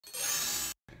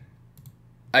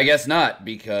I guess not,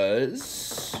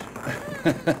 because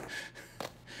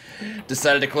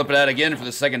decided to clip it out again for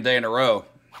the second day in a row.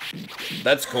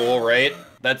 That's cool, right?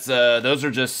 That's those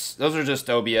are just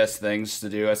OBS things to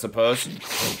do, I suppose.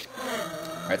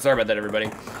 All right, sorry about that, everybody.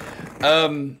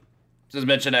 As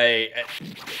mentioned,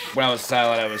 when I was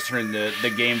silent, I was turning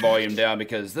the game volume down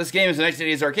because this game is a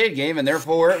 1980s arcade game, and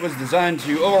therefore it was designed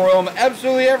to overwhelm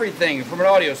absolutely everything from an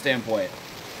audio standpoint.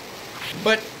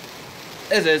 But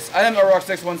as is, I am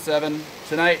LRock617,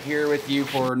 tonight here with you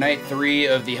for night 3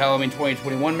 of the Halloween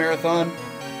 2021 marathon.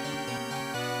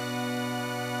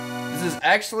 This is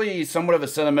actually somewhat of a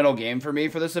sentimental game for me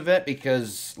for this event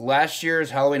because last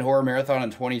year's Halloween Horror Marathon in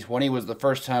 2020 was the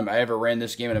first time I ever ran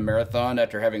this game in a marathon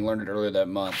after having learned it earlier that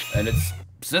month, and it's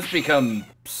since become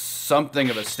something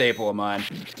of a staple of mine.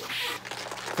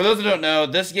 For those who don't know,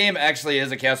 this game actually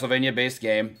is a Castlevania-based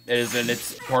game. It is, and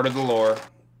it's part of the lore.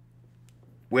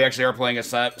 We actually are playing a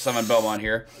Simon Belmont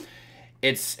here.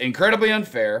 It's incredibly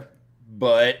unfair,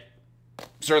 but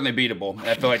certainly beatable. And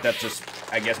I feel like that's just,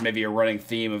 I guess, maybe a running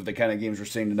theme of the kind of games we're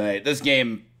seeing tonight. This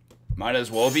game might as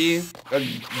well be a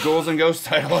Ghouls and Ghosts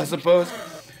title, I suppose.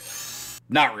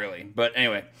 Not really, but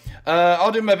anyway.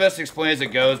 I'll do my best to explain as it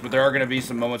goes, but there are going to be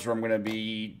some moments where I'm going to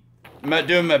be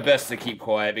doing my best to keep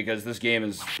quiet because this game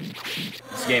is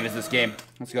this game.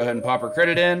 Let's go ahead and pop our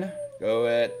credit in. Go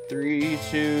at 3,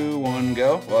 2, 1,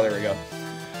 go. Well, there we go.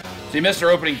 So you missed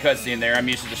our opening cutscene there. I'm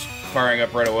used to just firing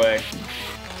up right away.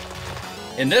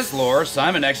 In this lore,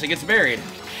 Simon actually gets married.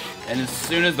 And as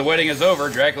soon as the wedding is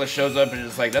over, Dracula shows up and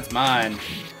is like, that's mine.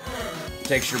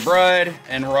 Takes your bride,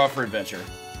 and we're off for adventure.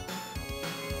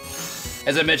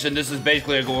 As I mentioned, this is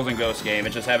basically a Ghouls and Ghosts game.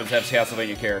 It just happens to have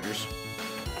Castlevania characters.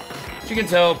 As you can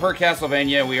tell, per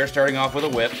Castlevania, we are starting off with a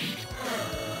whip.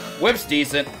 Whip's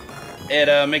decent.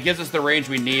 It gives us the range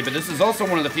we need, but this is also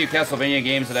one of the few Castlevania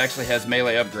games that actually has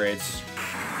melee upgrades,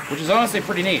 which is honestly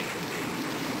pretty neat.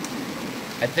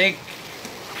 I think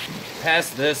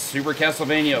past this, Super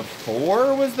Castlevania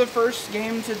 4 was the first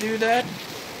game to do that.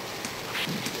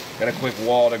 Got a quick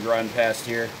wall to grind past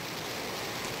here.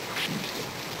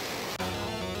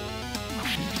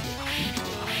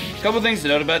 Couple things to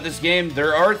note about this game.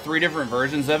 There are 3 different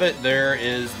versions of it. There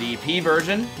is the P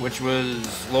version, which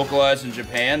was localized in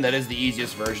Japan. That is the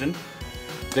easiest version.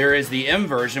 There is the M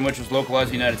version, which was localized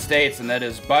in the United States, and that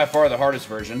is by far the hardest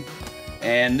version.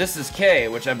 And this is K,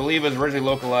 which I believe was originally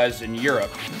localized in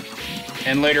Europe,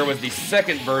 and later was the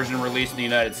second version released in the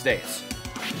United States.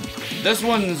 This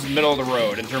one's middle of the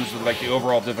road in terms of like the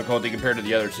overall difficulty compared to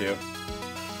the other 2.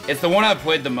 It's the one I've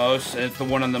played the most, and it's the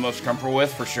one I'm the most comfortable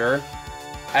with for sure.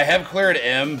 I have cleared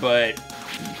M, but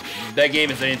that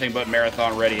game is anything but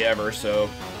marathon ready ever, so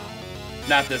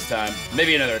not this time.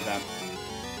 Maybe another time.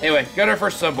 Anyway, got our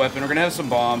first sub-weapon. We're going to have some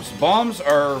bombs. Bombs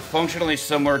are functionally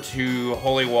similar to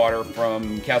Holy Water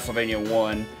from Castlevania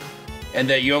 1, and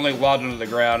that you only lob them to the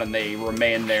ground and they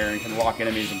remain there and can lock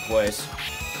enemies in place.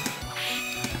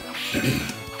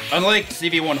 Unlike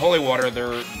CV1 Holy Water,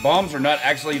 their bombs are not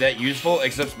actually that useful,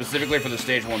 except specifically for the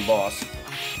Stage 1 boss.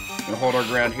 Gonna hold our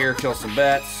ground here, kill some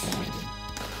bats.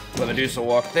 Let Medusa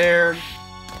walk there.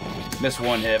 Miss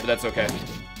 1 hit, but that's okay.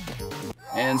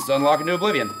 And unlock into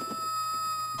oblivion.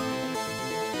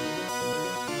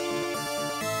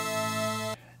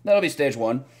 That'll be stage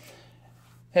 1.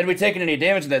 Had we taken any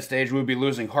damage in that stage, we would be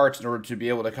losing hearts in order to be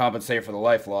able to compensate for the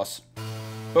life loss.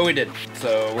 But we didn't,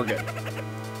 so we're good.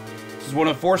 This is one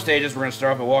of 4 stages. We're gonna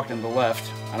start off by walking to the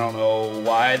left. I don't know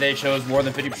why they chose more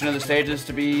than 50% of the stages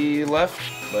to be left,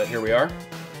 but here we are.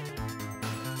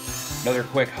 Another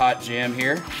quick hot jam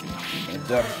here. Gonna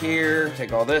duck here,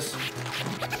 take all this.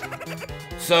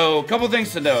 So, a couple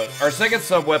things to note. Our second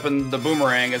sub-weapon, the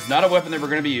boomerang, is not a weapon that we're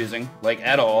going to be using, like,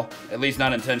 at all. At least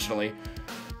not intentionally.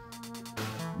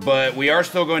 But we are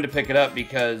still going to pick it up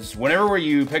because whenever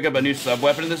you pick up a new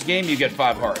sub-weapon in this game, you get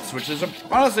 5 hearts, which is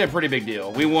honestly a pretty big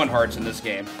deal. We want hearts in this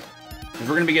game, because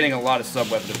we're going to be getting a lot of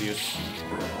sub-weapon abuse.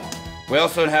 We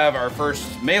also have our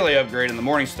first melee upgrade in the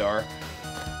Morningstar.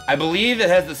 I believe it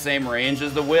has the same range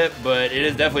as the whip, but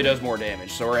it definitely does more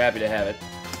damage, so we're happy to have it.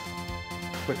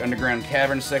 Quick underground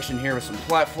cavern section here with some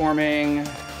platforming.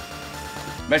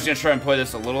 I'm actually going to try and play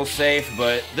this a little safe,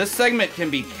 but this segment can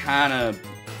be kind of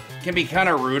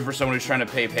rude for someone who's trying to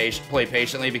play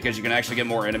patiently because you can actually get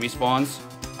more enemy spawns. So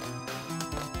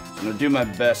I'm going to do my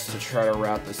best to try to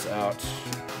route this out.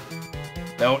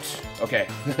 Don't. Okay.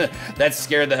 That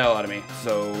scared the hell out of me,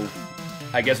 so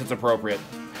I guess it's appropriate.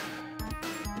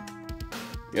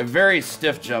 You have very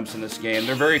stiff jumps in this game.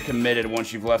 They're very committed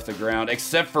once you've left the ground,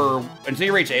 except for until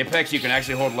you reach Apex, you can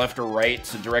actually hold left or right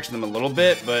to direction them a little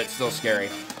bit, but it's still scary.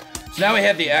 So now we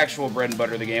have the actual bread and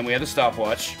butter of the game. We have the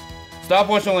stopwatch.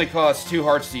 Stopwatch only costs 2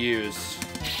 hearts to use.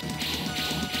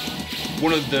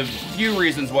 One of the few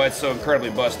reasons why it's so incredibly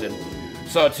busted.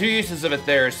 So 2 uses of it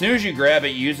there. As soon as you grab it,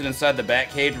 you use it inside the bat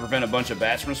cave to prevent a bunch of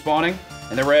bats from spawning.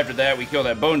 And then right after that, we kill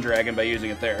that bone dragon by using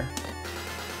it there.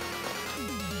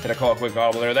 Gotta call a quick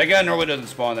audible there. That guy normally doesn't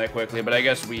spawn that quickly, but I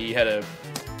guess we had a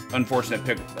unfortunate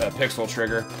pixel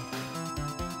trigger. Go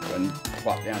ahead and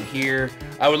plop down here.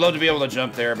 I would love to be able to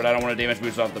jump there, but I don't want to damage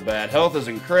boost off the bat. Health is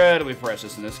incredibly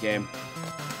precious in this game.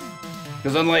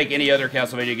 Because unlike any other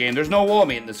Castlevania game, there's no wall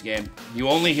meat in this game. You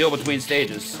only heal between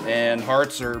stages, and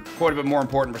hearts are quite a bit more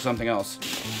important for something else.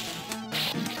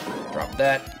 Drop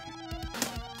that.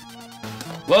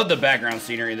 Love the background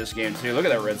scenery in this game, too. Look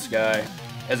at that red sky.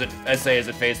 As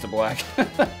it fades to black.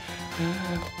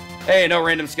 Hey, no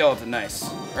random skeleton. Nice.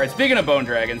 Alright, speaking of bone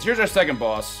dragons, here's our second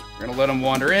boss. We're gonna let him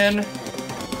wander in.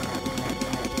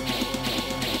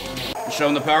 Show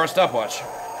him the power of Stopwatch.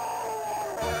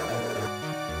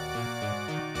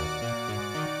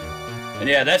 And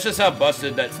yeah, that's just how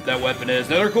busted that weapon is.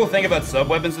 Another cool thing about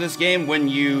sub-weapons in this game, when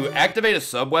you activate a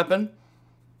sub-weapon,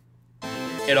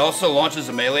 it also launches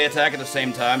a melee attack at the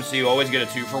same time, so you always get a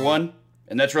 2-for-1.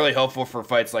 And that's really helpful for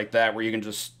fights like that, where you can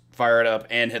just fire it up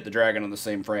and hit the dragon on the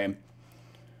same frame.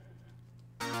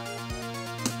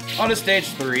 On to stage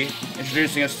 3,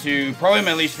 introducing us to probably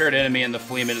my least favorite enemy in the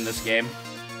Fleeman in this game,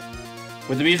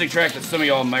 with the music track that some of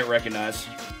y'all might recognize.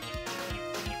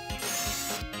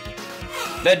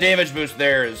 That damage boost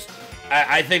there is...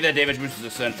 I think that damage boost is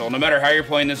essential. No matter how you're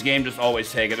playing this game, just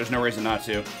always take it. There's no reason not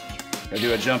to. Gonna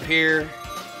do a jump here.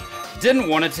 Didn't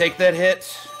want to take that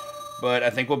hit, but I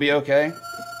think we'll be okay.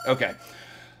 Okay.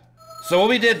 So what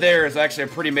we did there is actually a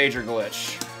pretty major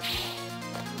glitch.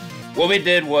 What we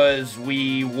did was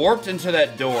we warped into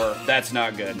that door. That's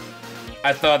not good.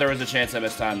 I thought there was a chance I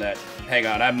mistimed that. Hang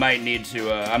on, I might need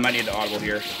to audible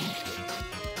here.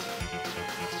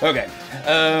 Okay.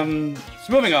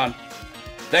 So moving on.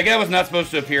 That guy was not supposed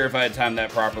to appear if I had timed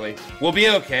that properly. We'll be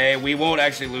okay. We won't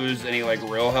actually lose any, like,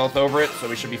 real health over it, so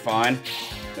we should be fine.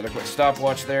 Another quick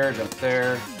stopwatch there, jump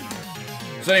there.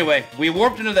 So anyway, we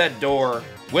warped into that door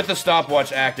with the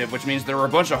stopwatch active, which means there were a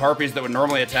bunch of harpies that would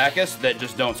normally attack us that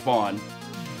just don't spawn.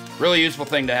 Really useful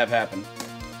thing to have happen.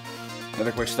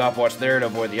 Another quick stopwatch there to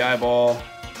avoid the eyeball.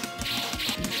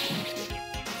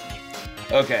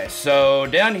 Okay, so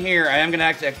down here, I am going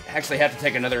to actually have to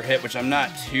take another hit, which I'm not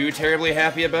too terribly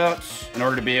happy about, in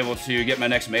order to be able to get my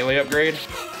next melee upgrade.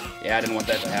 Yeah, I didn't want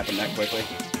that to happen that quickly.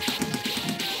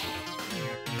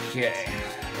 Okay.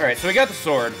 Alright, so we got the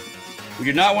sword. We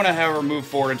do not want to have her move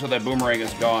forward until that boomerang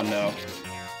is gone, though.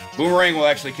 Boomerang will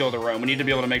actually kill the roam. We need to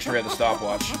be able to make sure we have the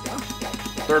stopwatch.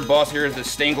 Third boss here is the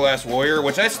Stained Glass Warrior,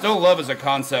 which I still love as a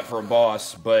concept for a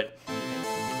boss, but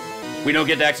we don't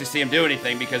get to actually see him do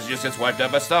anything because he just gets wiped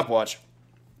out by stopwatch.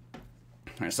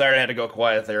 Alright, sorry I had to go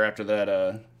quiet there after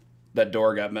that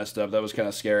door got messed up. That was kind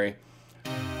of scary.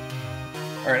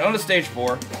 Alright, on to stage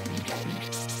 4.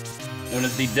 Known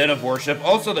as the Den of Worship.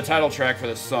 Also the title track for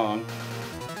this song.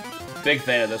 Big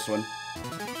fan of this one.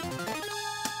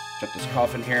 Jump this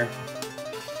coffin here.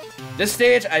 This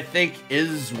stage, I think,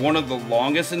 is one of the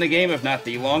longest in the game, if not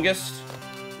the longest.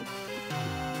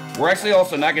 We're actually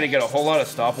also not going to get a whole lot of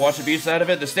stopwatch abuse out of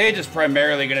it. The stage is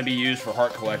primarily going to be used for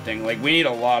heart collecting. Like, we need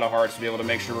a lot of hearts to be able to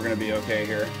make sure we're going to be okay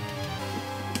here.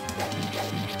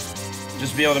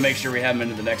 Just be able to make sure we have them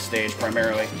into the next stage,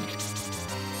 primarily.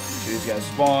 So these guys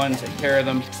spawn, take care of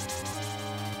them.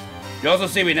 You also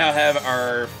see we now have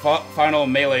our final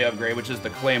melee upgrade, which is the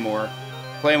Claymore.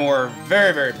 Claymore,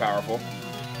 very, very powerful.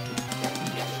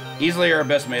 Easily our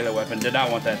best melee weapon. Did not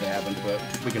want that to happen, but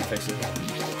we can fix it.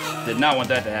 Did not want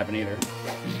that to happen either.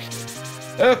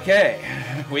 Okay,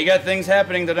 we got things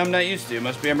happening that I'm not used to.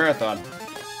 Must be a marathon.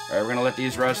 Alright, we're gonna let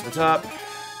these rise to the top.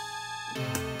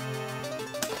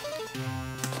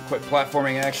 Some quick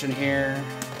platforming action here.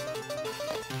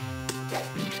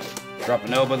 Drop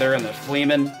an elbow there in the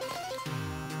Fleeman.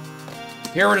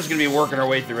 Here we're just going to be working our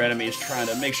way through enemies, trying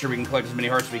to make sure we can collect as many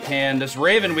hearts as we can. This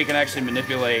Raven we can actually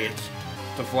manipulate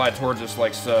to fly towards us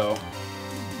like so.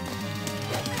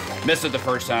 Missed it the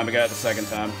first time, but got it the second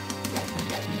time.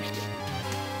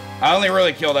 I only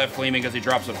really kill that Fleeman because he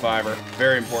drops a 5er.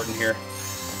 Very important here.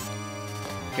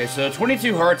 Okay, so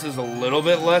 22 hearts is a little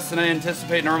bit less than I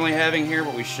anticipate normally having here,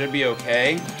 but we should be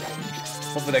okay.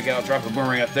 Hopefully that guy will drop a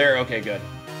boomerang up there. Okay, good.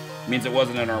 Means it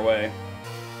wasn't in our way.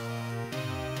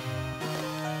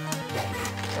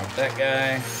 Drop that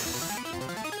guy.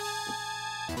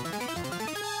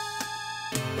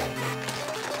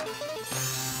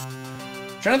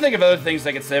 Trying to think of other things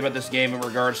I could say about this game in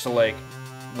regards to, like,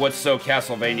 what's so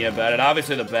Castlevania about it.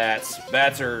 Obviously the bats.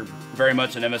 Bats are very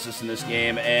much a nemesis in this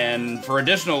game, and for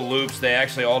additional loops, they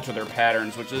actually alter their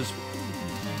patterns, which is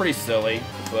pretty silly,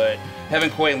 but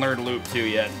haven't quite learned loop 2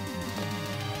 yet.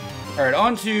 Alright,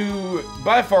 on to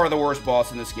by far the worst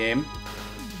boss in this game.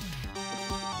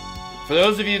 For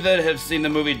those of you that have seen the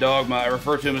movie Dogma, I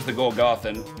refer to him as the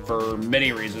Golgothan for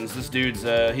many reasons. This dude's,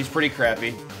 he's pretty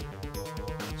crappy.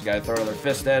 He's got to throw another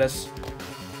fist at us.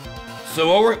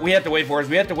 So what we have to wait for is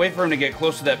we have to wait for him to get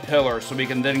close to that pillar so we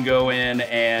can then go in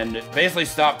and basically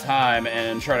stop time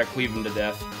and try to cleave him to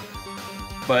death.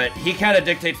 But he kind of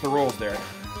dictates the rules there.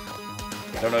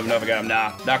 Don't even know if I got him.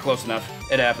 Nah, not close enough.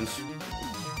 It happens.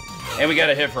 And we got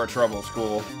a hit for a trouble.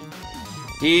 Cool.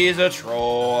 He's a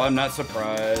troll. I'm not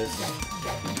surprised.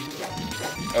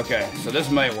 Okay, so this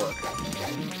might work.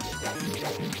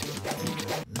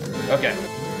 Okay.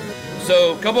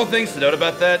 So, a couple of things to note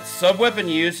about that. Sub-weapon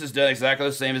use is done exactly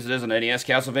the same as it is on NES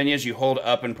Castlevanias. You hold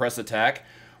up and press attack.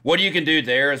 What you can do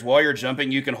there is while you're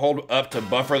jumping, you can hold up to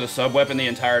buffer the sub-weapon the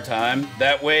entire time.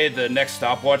 That way, the next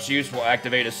stopwatch use will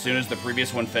activate as soon as the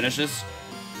previous one finishes.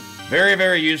 Very,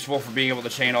 very useful for being able to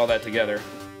chain all that together.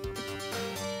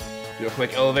 Do a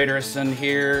quick elevator ascend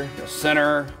here. Go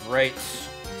center, right,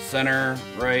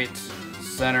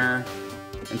 center,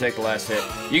 and take the last hit.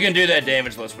 You can do that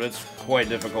damageless, but it's quite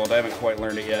difficult. I haven't quite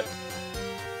learned it yet.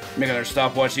 Make another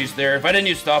stopwatch use there. If I didn't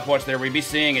use stopwatch there, we'd be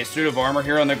seeing a suit of armor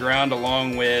here on the ground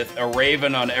along with a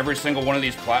raven on every single one of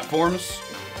these platforms.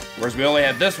 Whereas we only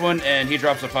had this one, and he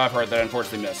drops a 5 heart that I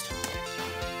unfortunately missed.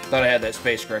 Thought I had that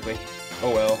spaced correctly. Oh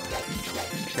well.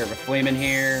 Take care of a flame in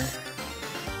here.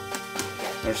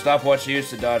 Another stopwatch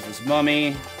use to dodge this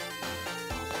mummy.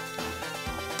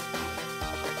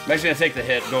 I'm actually going to take the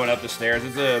hit going up the stairs.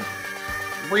 It's a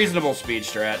reasonable speed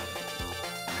strat.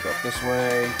 Go up this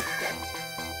way.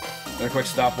 Another quick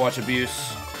stopwatch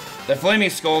abuse. That flaming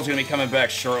skull is going to be coming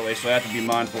back shortly, so I have to be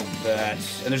mindful of that.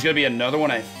 And there's going to be another one,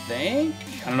 I think?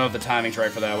 I don't know if the timing's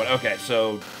right for that one. Okay,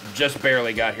 so just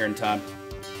barely got here in time.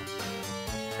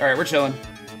 Alright, we're chilling.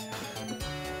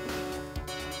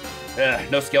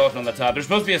 No skeleton on the top. There's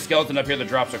supposed to be a skeleton up here that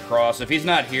drops across. If he's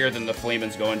not here, then the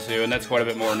Fleeman's going to, and that's quite a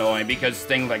bit more annoying because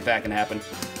things like that can happen.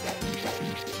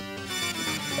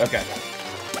 Okay.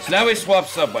 So now we swap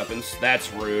sub-weapons.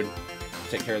 That's rude.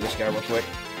 Take care of this guy real quick.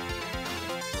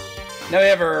 Now we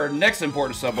have our next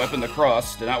important sub-weapon, the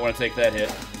cross. Did not want to take that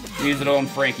hit. Use it on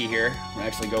Frankie here. I'm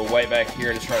actually go right back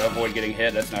here to try to avoid getting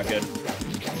hit. That's not good.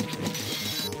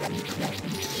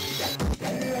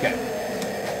 Okay.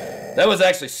 That was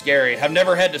actually scary. I've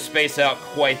never had to space out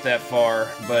quite that far,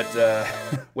 but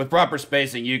with proper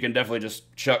spacing, you can definitely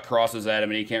just chuck crosses at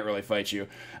him and he can't really fight you.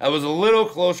 I was a little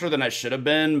closer than I should have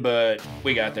been, but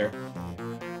we got there.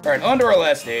 Alright, on to our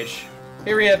last stage.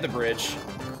 Here we have the bridge.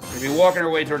 We're going to be walking our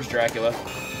way towards Dracula.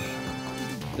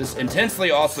 This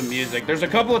intensely awesome music. There's a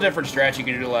couple of different strats you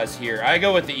can utilize here. I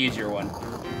go with the easier one.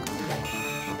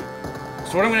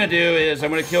 So what I'm going to do is I'm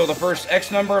going to kill the first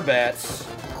X number of bats,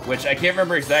 which I can't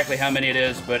remember exactly how many it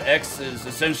is, but X is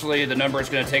essentially the number it's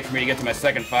going to take for me to get to my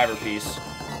second 5er piece.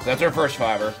 So that's our first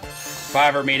 5er.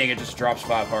 5er meaning it just drops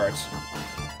 5 hearts.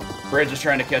 Bridge is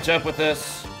trying to catch up with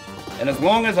this. And as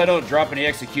long as I don't drop any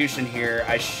execution here,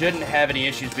 I shouldn't have any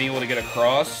issues being able to get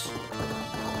across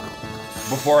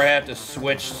before I have to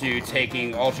switch to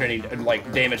taking alternating,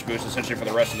 like, damage boost essentially for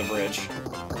the rest of the bridge.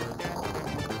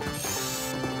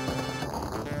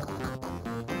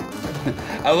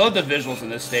 I love the visuals in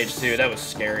this stage, too. That was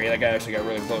scary. That guy actually got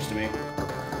really close to me.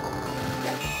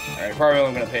 Alright, probably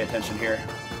I'm going to pay attention here.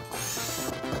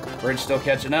 Bridge still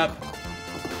catching up.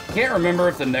 Can't remember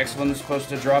if the next one's supposed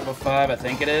to drop a 5. I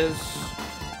think it is.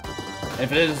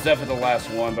 If it is, it's definitely the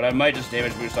last one, but I might just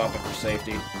damage boost off it for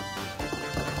safety.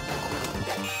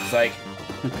 Psych.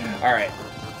 Alright.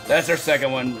 That's our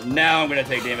second one. Now I'm going to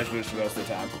take damage boost for the rest of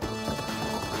the time.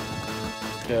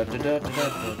 And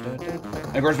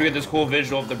of course, we get this cool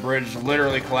visual of the bridge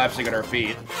literally collapsing at our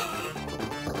feet.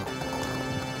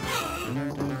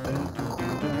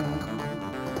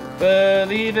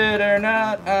 Believe it or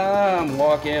not, I'm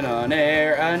walking on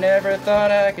air. I never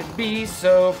thought I could be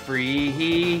so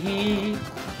free.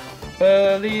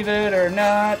 Believe it or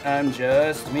not, I'm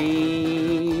just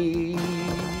me.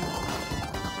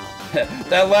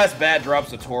 That last bat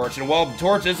drops a torch, and while the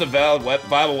torch is a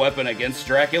viable weapon against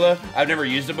Dracula, I've never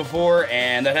used it before,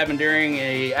 and that happened during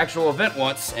an actual event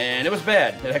once, and it was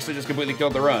bad. It actually just completely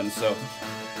killed the run, so I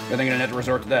think I'm gonna have to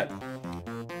resort to that.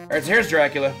 Alright, so here's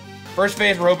Dracula. First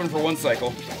phase, we're hoping for 1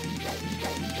 cycle.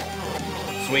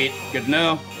 Sweet, good to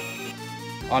know.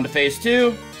 On to phase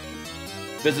 2.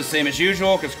 Business same as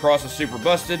usual, because Cross is super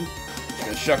busted. Just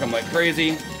gonna shuck him like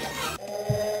crazy.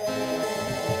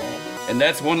 And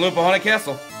that's 1 loop of Haunted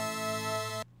Castle.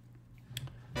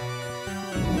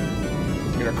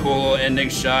 a cool little ending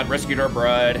shot. Rescued our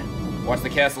bride. Watched the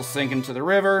castle sink into the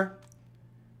river.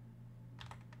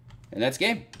 And that's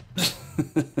game.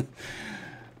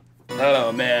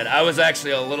 Oh, man. I was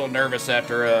actually a little nervous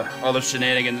after all the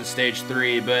shenanigans in Stage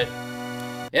 3, but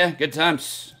yeah, good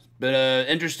times. Been an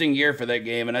interesting year for that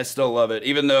game, and I still love it.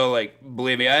 Even though, like,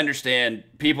 believe me, I understand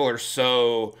people are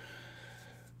so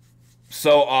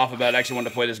off about actually wanting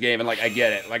to play this game, and, like, I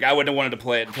get it. Like, I wouldn't have wanted to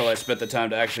play it until I spent the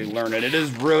time to actually learn it. It is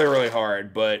really, really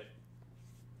hard, but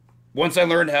once I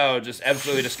learned how just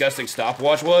absolutely disgusting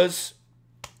Stopwatch was,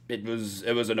 it was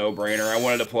a no-brainer. I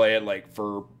wanted to play it, like,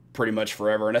 for pretty much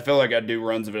forever, and I feel like I do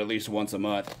runs of it at least once a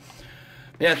month.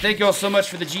 Yeah, thank you all so much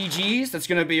for the GGs. That's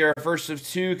going to be our first of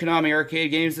 2 Konami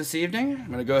arcade games this evening. I'm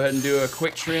going to go ahead and do a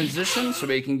quick transition so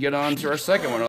we can get on to our second one.